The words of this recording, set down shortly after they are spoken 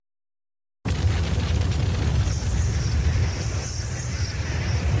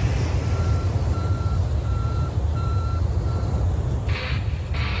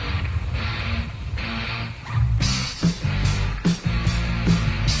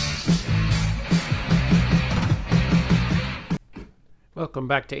Welcome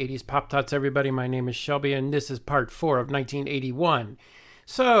back to 80s Pop Tots, everybody. My name is Shelby, and this is part 4 of 1981.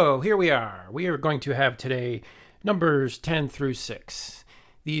 So, here we are. We are going to have today numbers 10 through 6.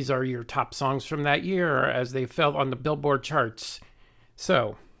 These are your top songs from that year as they fell on the Billboard charts.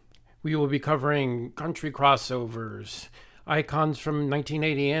 So, we will be covering country crossovers, icons from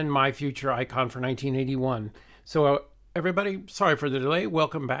 1980, and my future icon for 1981. So, everybody, sorry for the delay.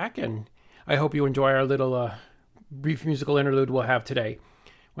 Welcome back, and I hope you enjoy our little brief musical interlude we'll have today.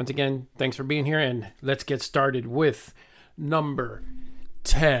 Once again, thanks for being here, and let's get started with number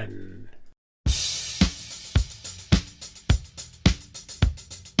 10.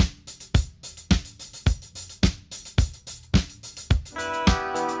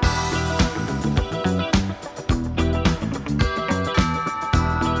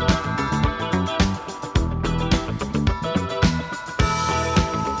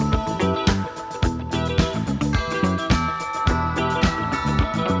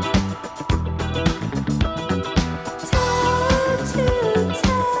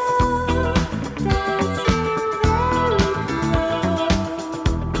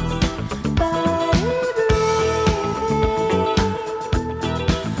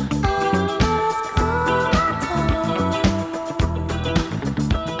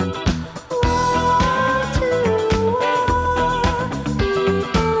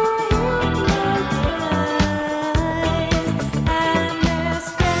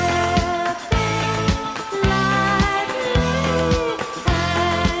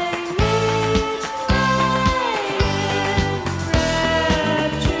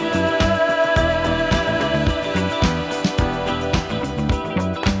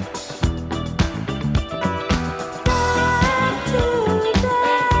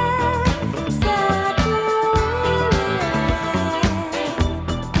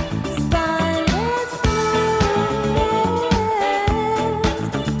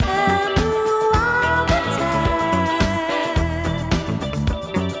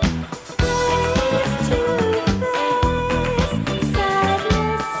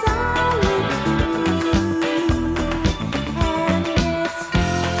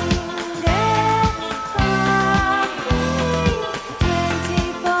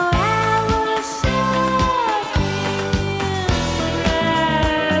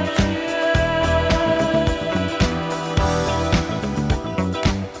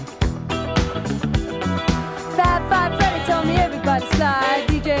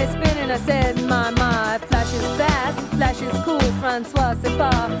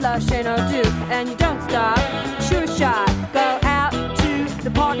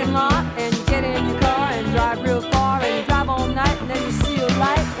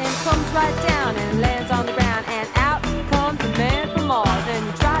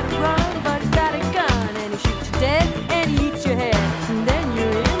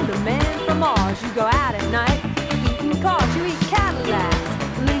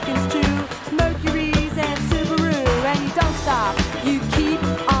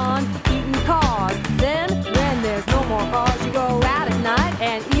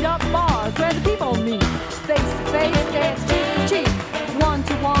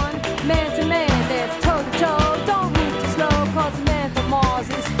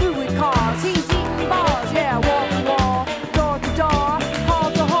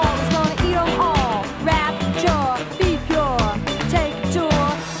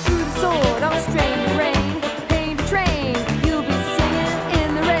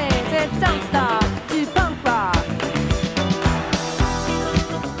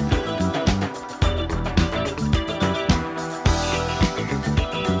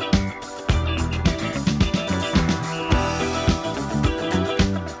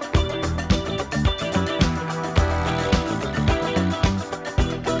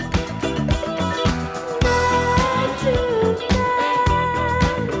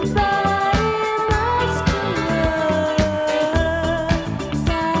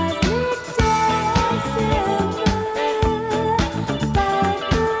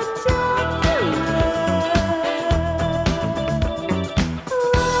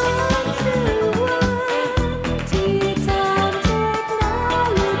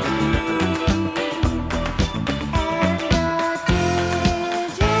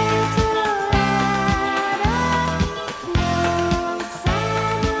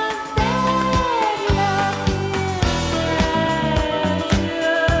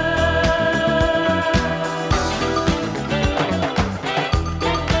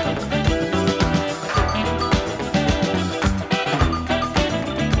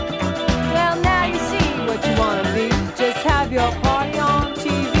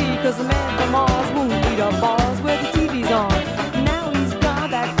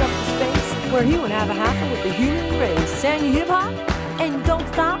 where he wouldn't have a hassle with the human race. Sang hip-hop and don't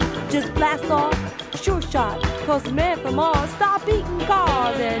stop, just blast off. Sure shot, cause the man from Mars stopped eating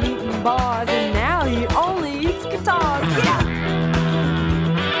cars and eating bars, and now he only eats guitars. Yeah!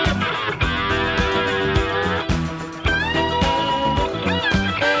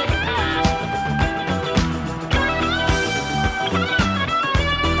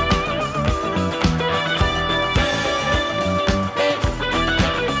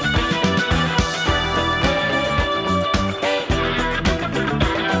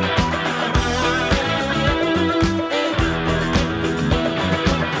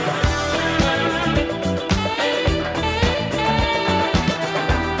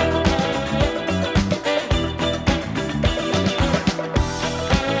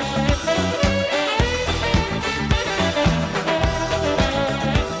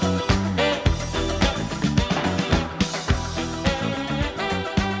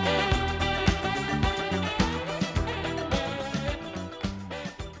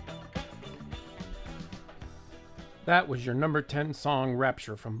 That was your number 10 song,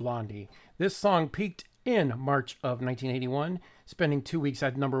 Rapture, from Blondie. This song peaked in March of 1981, spending 2 weeks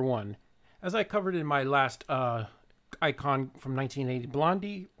at number 1. As I covered in my last icon from 1980,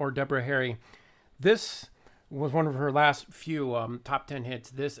 Blondie or Deborah Harry, this was one of her last few top 10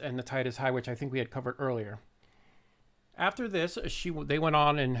 hits, this and The Tide is High, which I think we had covered earlier. After this, they went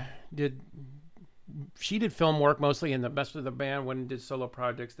on and she did film work mostly, and the rest of the band went and did solo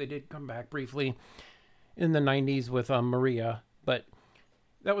projects. They did come back briefly in the 90s with Maria, but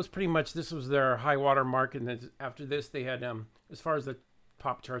that was pretty much, this was their high water mark. And then after this, they had, as far as the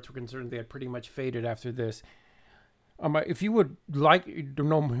pop charts were concerned, they had pretty much faded after this. If you would like to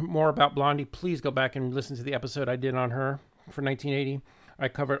know more about Blondie, please go back and listen to the episode I did on her for 1980. I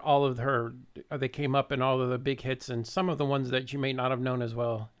covered all of her, they came up in all of the big hits and some of the ones that you may not have known as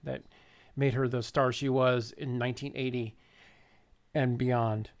well that made her the star she was in 1980 and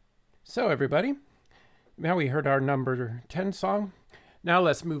beyond. So everybody, now we heard our number 10 song. Now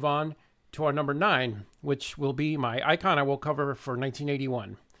let's move on to our number 9, which will be my icon I will cover for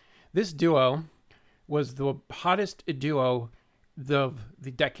 1981. This duo was the hottest duo of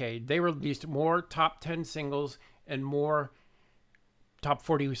the decade. They released more top 10 singles and more top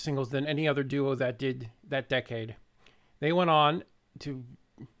 40 singles than any other duo that did that decade. They went on to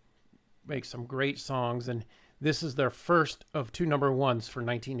make some great songs, and this is their first of 2 number 1s for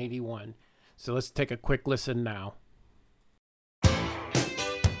 1981. So let's take a quick listen now.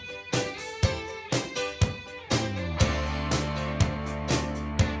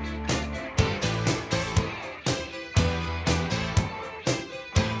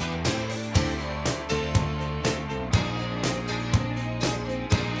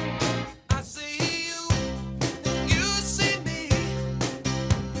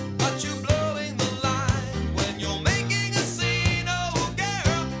 Making a scene, oh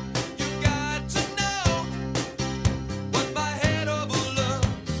girl, you got to know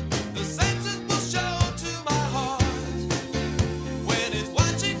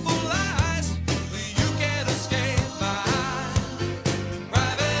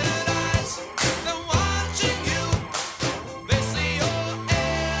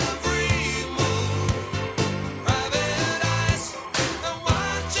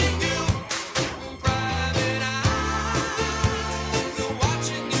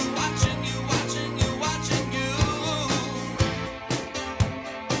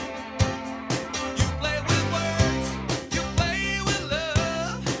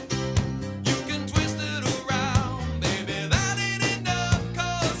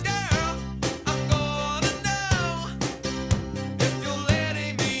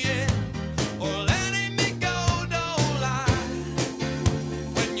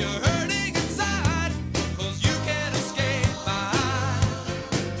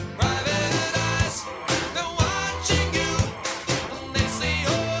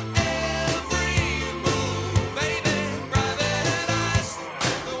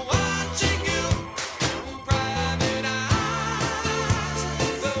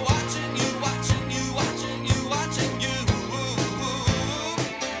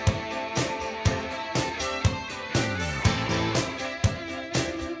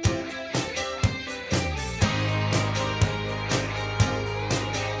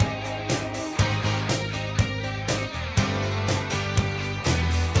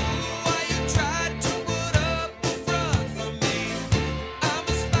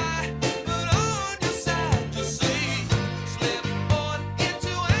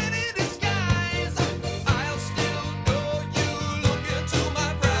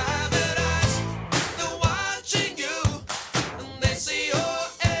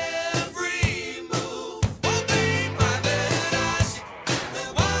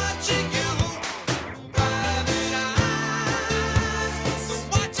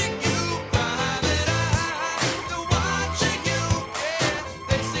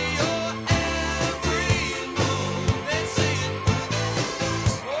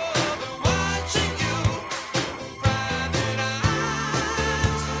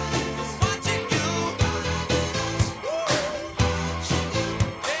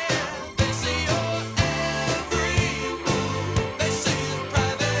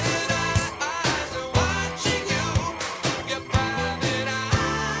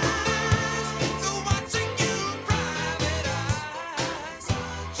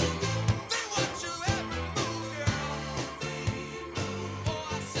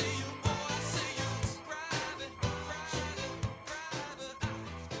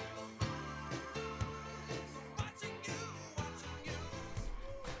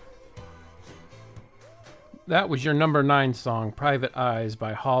That was your number 9 song, Private Eyes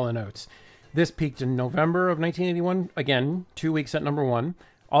by Hall & Oates. This peaked in November of 1981. Again, 2 weeks at number 1.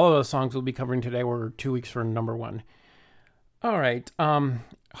 All of the songs we'll be covering today were 2 weeks for number 1. All right, Hall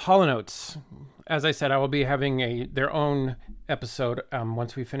 & Oates. As I said, I will be having their own episode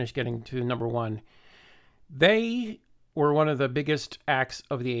once we finish getting to number 1. They were one of the biggest acts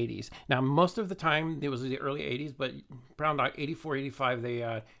of the 80s. Now, most of the time, it was the early 80s, but around 84, 85,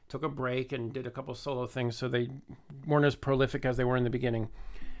 they took a break and did a couple solo things, so they weren't as prolific as they were in the beginning.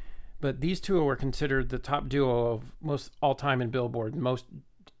 But these two were considered the top duo of most all-time in Billboard. Most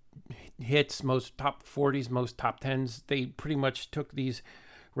hits, most top 40s, most top 10s. They pretty much took these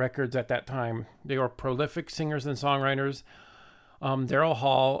records at that time. They were prolific singers and songwriters. Daryl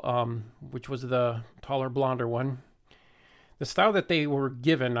Hall, which was the taller, blonder one. The style that they were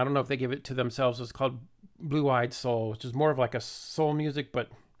given, I don't know if they give it to themselves, was called Blue-Eyed Soul, which is more of like a soul music, but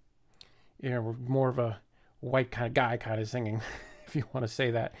more of a white kind of guy kind of singing, if you want to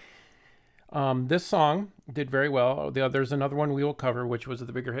say that. This song did very well. There's another one we will cover, which was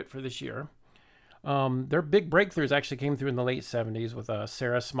the bigger hit for this year. Their big breakthroughs actually came through in the late 70s with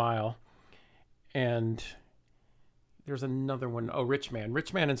Sarah Smile. And there's another one, Rich Man.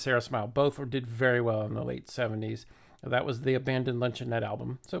 Rich Man and Sarah Smile both did very well in the late 70s. That was the Abandoned Luncheonette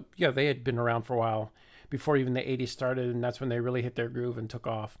album. So, yeah, they had been around for a while before even the 80s started, and that's when they really hit their groove and took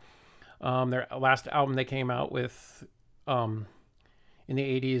off. Their last album they came out with in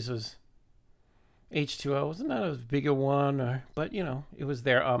the 80s was H2O. Wasn't that as big a one, but, it was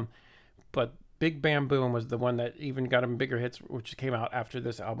there. But Big Bam Boom was the one that even got them bigger hits, which came out after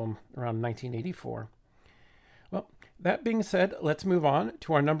this album around 1984. Well, that being said, let's move on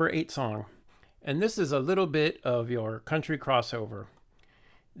to our number 8 song. And this is a little bit of your country crossover.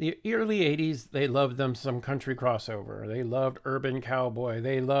 The early 80s, they loved them some country crossover. They loved urban cowboy.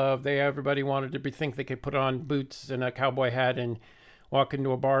 Everybody wanted to think they could put on boots and a cowboy hat and walk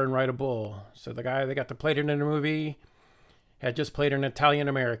into a bar and ride a bull. So the guy that got to play it in the movie had just played an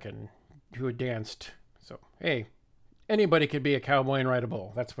Italian-American who had danced. So, hey, anybody could be a cowboy and ride a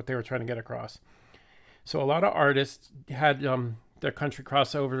bull. That's what they were trying to get across. So a lot of artists had their country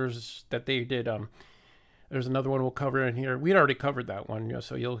crossovers that they did. There's another one we'll cover in here. We'd already covered that one,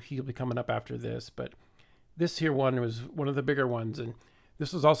 so he'll be coming up after this. But this here one was one of the bigger ones, and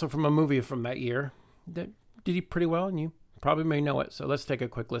this was also from a movie from that year that did pretty well, and you probably may know it. So let's take a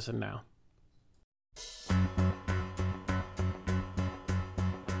quick listen now.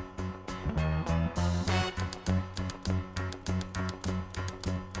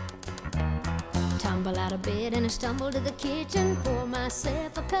 Out of bed and I stumble to the kitchen, pour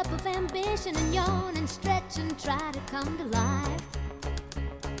myself a cup of ambition and yawn and stretch and try to come to life.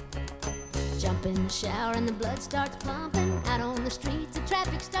 Jump in the shower and the blood starts pumping. Out on the streets the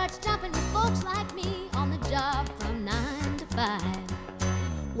traffic starts jumping with folks like me on the job from 9 to 5.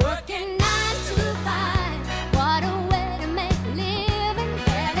 Working 9 to 5, what a way to make a living.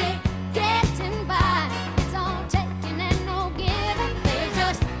 Barely getting by, it's all taking and no giving. They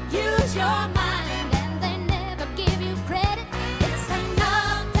just use your mind.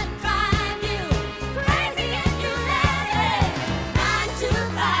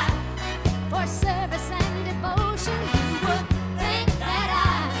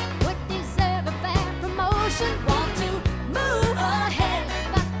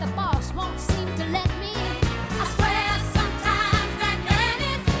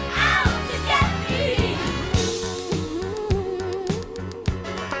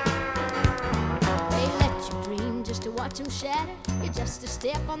 Shatter. You're just a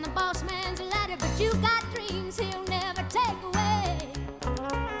step on the boss man's ladder, but you got dreams he'll never take away.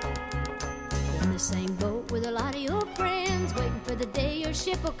 In the same boat with a lot of your friends, waiting for the day your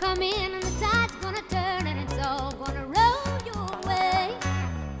ship will come in and the tide's gonna turn and it's all gonna roll your way.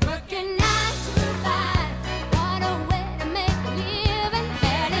 Working 9 to 5, what a way to make a living.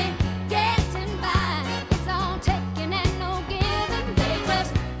 Barely getting by, it's all taking and no giving. They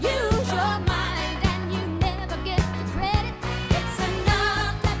just use your mind and you never get the credit. It's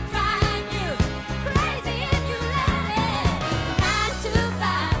enough to drive you crazy if you let it. 9 to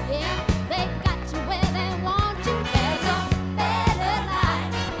 5, yeah, they got you where they want you. There's a better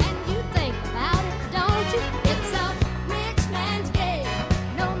life, and you think about it, don't you? It's a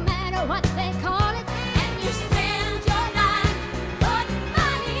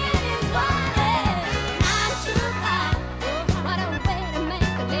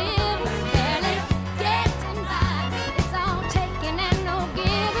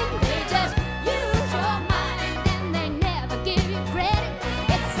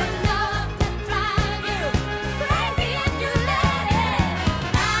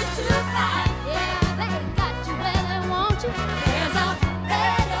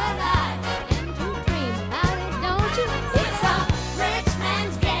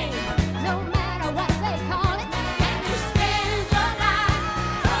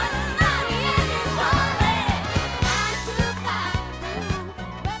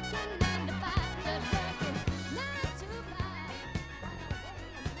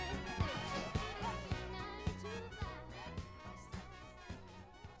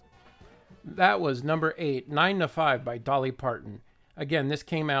That was number 8, 9 to 5 by Dolly Parton. Again, this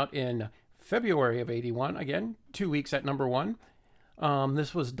came out in February of 81. Again, 2 weeks at number 1.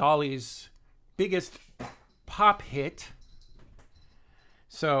 This was Dolly's biggest pop hit.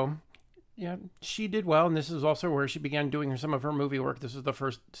 So, yeah, she did well, and this is also where she began doing some of her movie work. This was the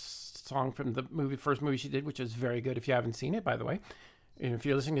first song from the first movie she did, which is very good if you haven't seen it, by the way. And if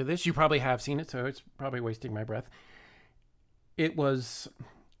you're listening to this, you probably have seen it, so it's probably wasting my breath. It was...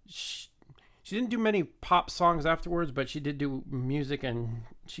 She didn't do many pop songs afterwards, but she did do music, and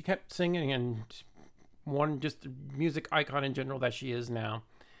she kept singing, and one just music icon in general that she is now.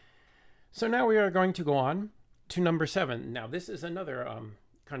 So now we are going to go on to number 7. Now this is another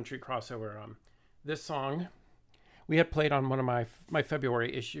country crossover. This song we had played on one of my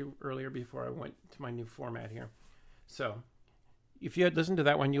February issue earlier before I went to my new format here. So if you had listened to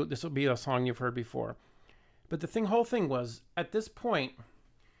that one, this will be a song you've heard before. But the whole thing was, at this point,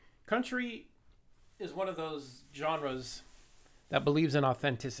 country is one of those genres that believes in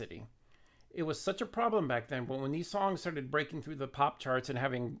authenticity. It was such a problem back then, but when these songs started breaking through the pop charts and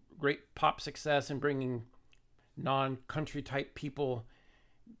having great pop success and bringing non-country type people,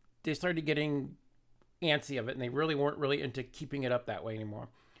 they started getting antsy of it, and they really weren't really into keeping it up that way anymore.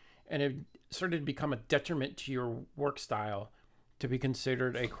 And it started to become a detriment to your work style to be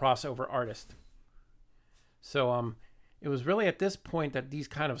considered a crossover artist. So it was really at this point that these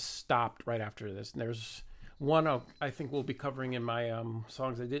kind of stopped right after this. And there's one I think we'll be covering in my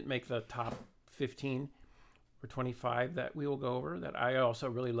songs that didn't make the top 15 or 25 that we will go over, that I also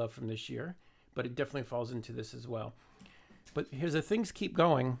really love from this year, but it definitely falls into this as well. But here's the things keep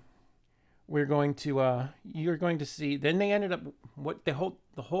going. We're going to you're going to see. Then they ended up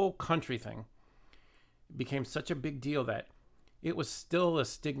the whole country thing became such a big deal that it was still a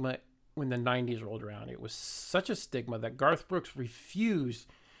stigma when the 90s rolled around. It was such a stigma that Garth Brooks refused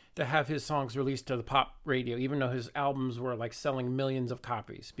to have his songs released to the pop radio, even though his albums were like selling millions of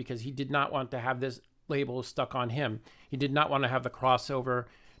copies, because he did not want to have this label stuck on him. He did not want to have the crossover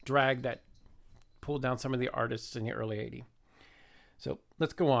drag that pulled down some of the artists in the early 80s. So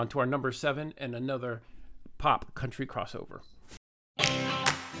let's go on to our number 7 and another pop country crossover.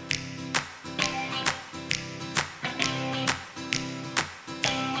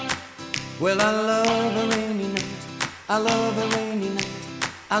 Well, I love a rainy night, I love a rainy night.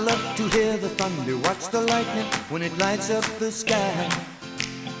 I love to hear the thunder, watch the lightning when it lights up the sky.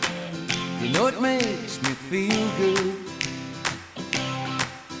 You know it makes me feel good.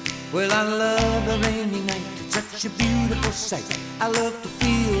 Well, I love a rainy night, it's such a beautiful sight. I love to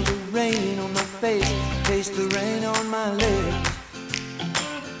feel the rain on my face, taste the rain on my lips.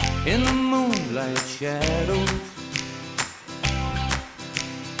 In the moonlight shadows,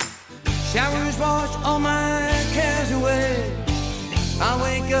 showers wash all my cares away. I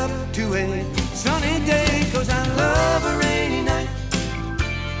wake up to a sunny day, 'cause I love a rainy night.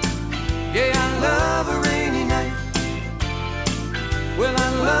 Yeah, I love a rainy night. Well, I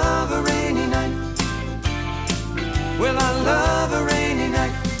love a rainy night. Well, I love a rainy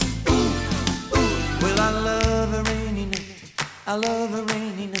night. Ooh, ooh. Well, I love a rainy night. I love a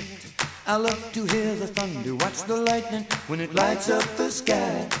rainy night. I love to hear the thunder, watch the lightning when it lights up the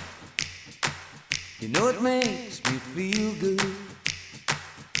sky. You know it makes me feel good.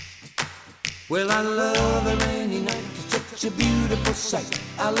 Well, I love a rainy night, it's such a beautiful sight.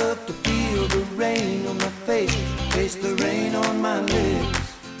 I love to feel the rain on my face, taste the rain on my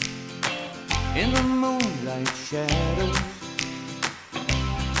lips. In the moonlight shadows,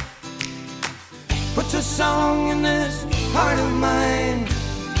 puts a song in this heart of mine,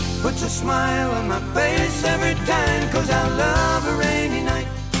 puts a smile on my face every time, 'cause I love a rainy night.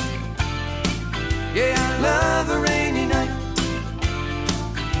 Yeah, I love a rainy night.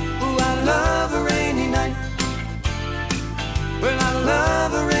 Ooh, I love a rainy night. Well, I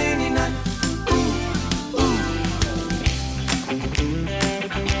love a rainy night. Ooh, ooh.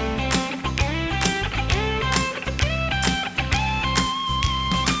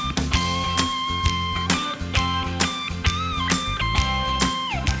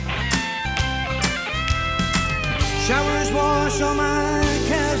 Showers wash all my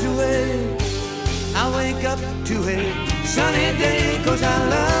cares away. I wake up to a sunny day, 'cause I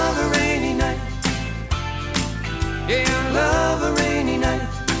love a rainy night. Yeah, I love a rainy night.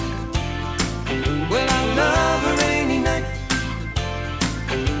 Well, I love a rainy night.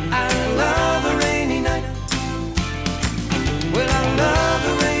 I love a rainy night. Well, I love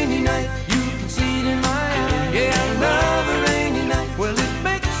a rainy night. You can see it in my eyes. Yeah, I love a rainy night. Well, it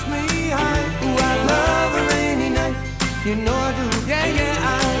makes me high. Ooh, I love a rainy night. You know I do. Yeah, yeah,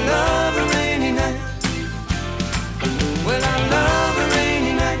 I love a rainy night. Well, I love a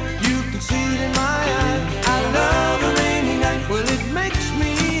rainy night. You can see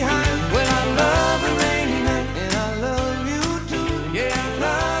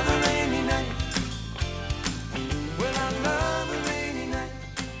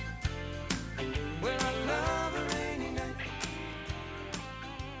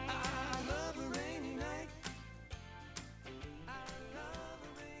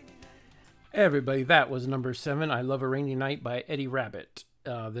Everybody, that was number 7, I Love a Rainy Night by Eddie Rabbit.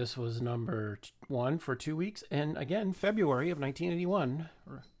 This was number 1 for 2 weeks, and again, February of 1981,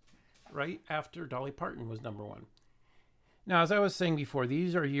 right after Dolly Parton was number 1. Now, as I was saying before,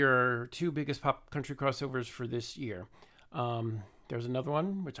 these are your 2 biggest pop country crossovers for this year. There's another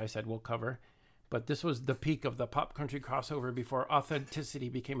one, which I said we'll cover, but this was the peak of the pop country crossover before authenticity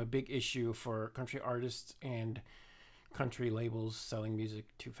became a big issue for country artists and country labels selling music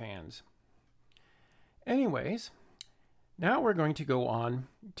to fans. Anyways, now we're going to go on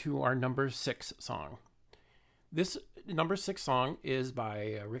to our number 6 song. This number 6 song is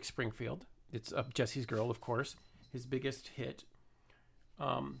by Rick Springfield. It's Jesse's Girl, of course, his biggest hit.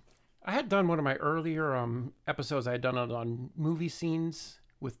 I had done one of my earlier episodes. I had done it on movie scenes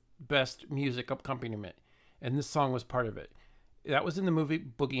with best music accompaniment, and this song was part of it. That was in the movie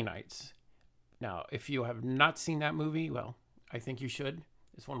Boogie Nights. Now, if you have not seen that movie, well, I think you should.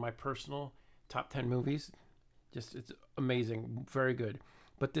 It's one of my personal top 10 movies. Just, it's amazing, very good.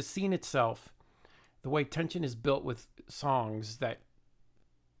 But the scene itself, the way tension is built with songs that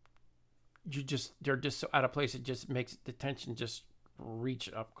they're just so out of place, it just makes the tension just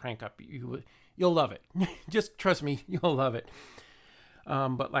reach up, crank up. You'll love it. Just trust me, you'll love it.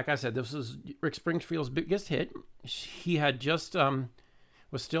 But like I said, this was Rick Springfield's biggest hit. He had just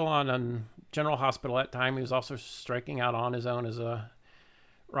was still on General Hospital at the time. He was also striking out on his own as a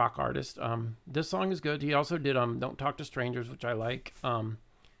rock artist. This song is good. He also did Don't Talk to Strangers, which I like.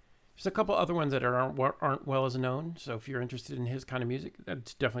 There's a couple other ones that aren't well as known, so if you're interested in his kind of music, I'd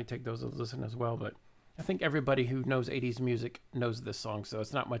definitely take those as a listen as well. But I think everybody who knows 80s music knows this song, so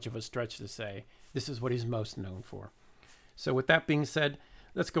it's not much of a stretch to say this is what he's most known for. So with that being said,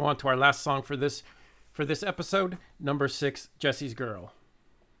 let's go on to our last song for this episode, number 6, Jesse's Girl.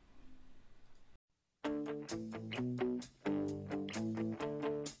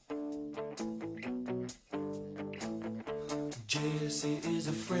 Jesse is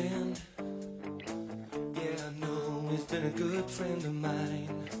a friend. Yeah, I know he's been a good friend of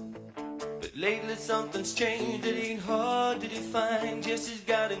mine. But lately something's changed, it ain't hard to define. Jesse's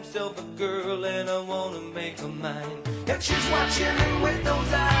got himself a girl and I wanna make her mine. And she's watching him with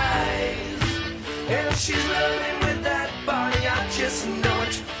those eyes, and she's loving with that body, I just know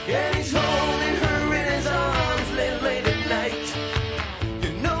it. And he's holding her in his arms late at night.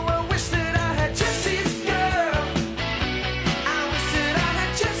 You know I wish that I had Jesse's girl. I wish that I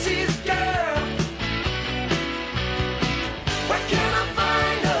had Jesse's girl. Where can I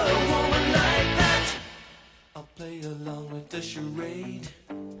find a woman like that? I'll play along with the charade.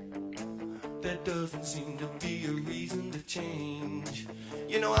 There doesn't seem to be a reason to change.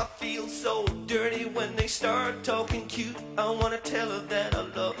 You know I feel so dirty when they start talking cute. I wanna tell her that I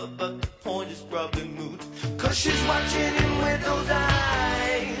love her, but the point is probably moot. Cause she's watching him with those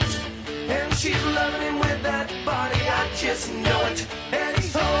eyes, and she's loving him with that body, I just know it. And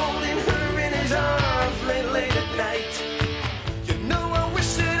he's holding her in his arms late at night. You know I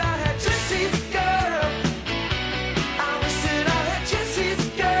wish that I had Jesse's girl. I wish that I had Jesse's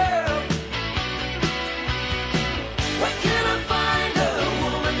girl. Where can I find a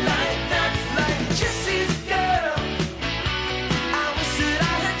woman like that, like Jesse's girl? I wish that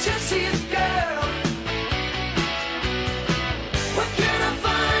I had Jesse's girl. Where can I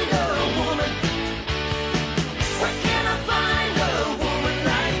find a woman? Where can I find a woman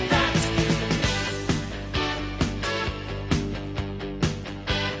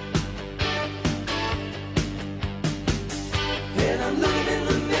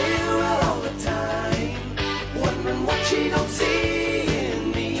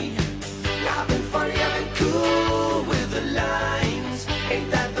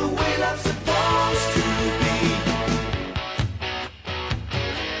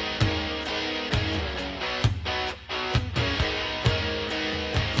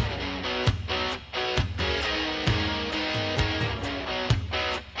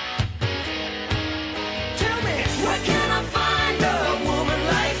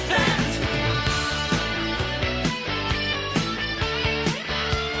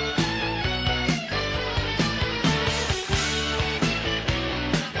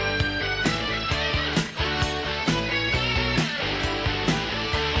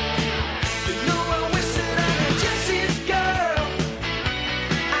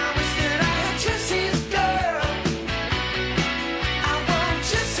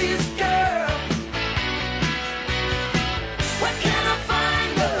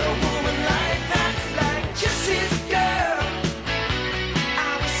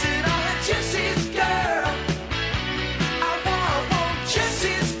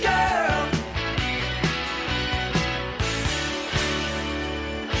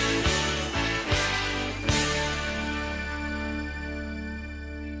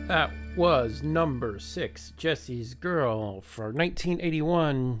That was number 6, Jesse's Girl, for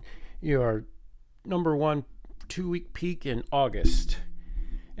 1981, your number 1 2-week peak in August.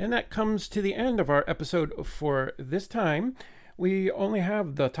 And that comes to the end of our episode for this time. We only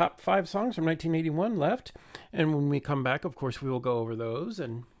have the top 5 songs from 1981 left. And when we come back, of course, we will go over those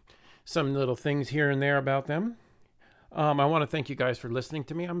and some little things here and there about them. I want to thank you guys for listening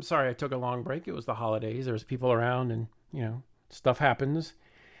to me. I'm sorry I took a long break. It was the holidays. There was people around and, stuff happens.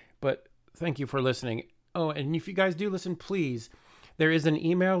 But thank you for listening. Oh, and if you guys do listen, please, there is an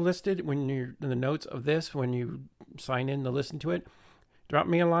email listed when you're in the notes of this, when you sign in to listen to it. Drop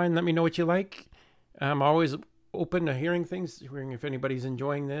me a line. Let me know what you like. I'm always open to hearing things, hearing if anybody's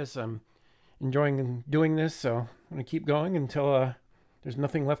enjoying this. I'm enjoying doing this, so I'm going to keep going until there's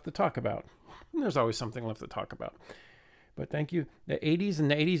nothing left to talk about. And there's always something left to talk about. But thank you. The 80s and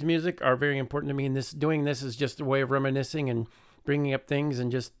the 80s music are very important to me, and doing this is just a way of reminiscing and bringing up things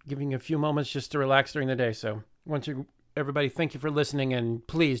and just giving a few moments just to relax during the day. So everybody, thank you for listening, and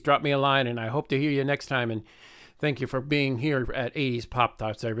please drop me a line, and I hope to hear you next time. And thank you for being here at 80s Pop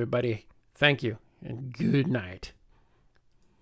Tarts, everybody. Thank you, and good night.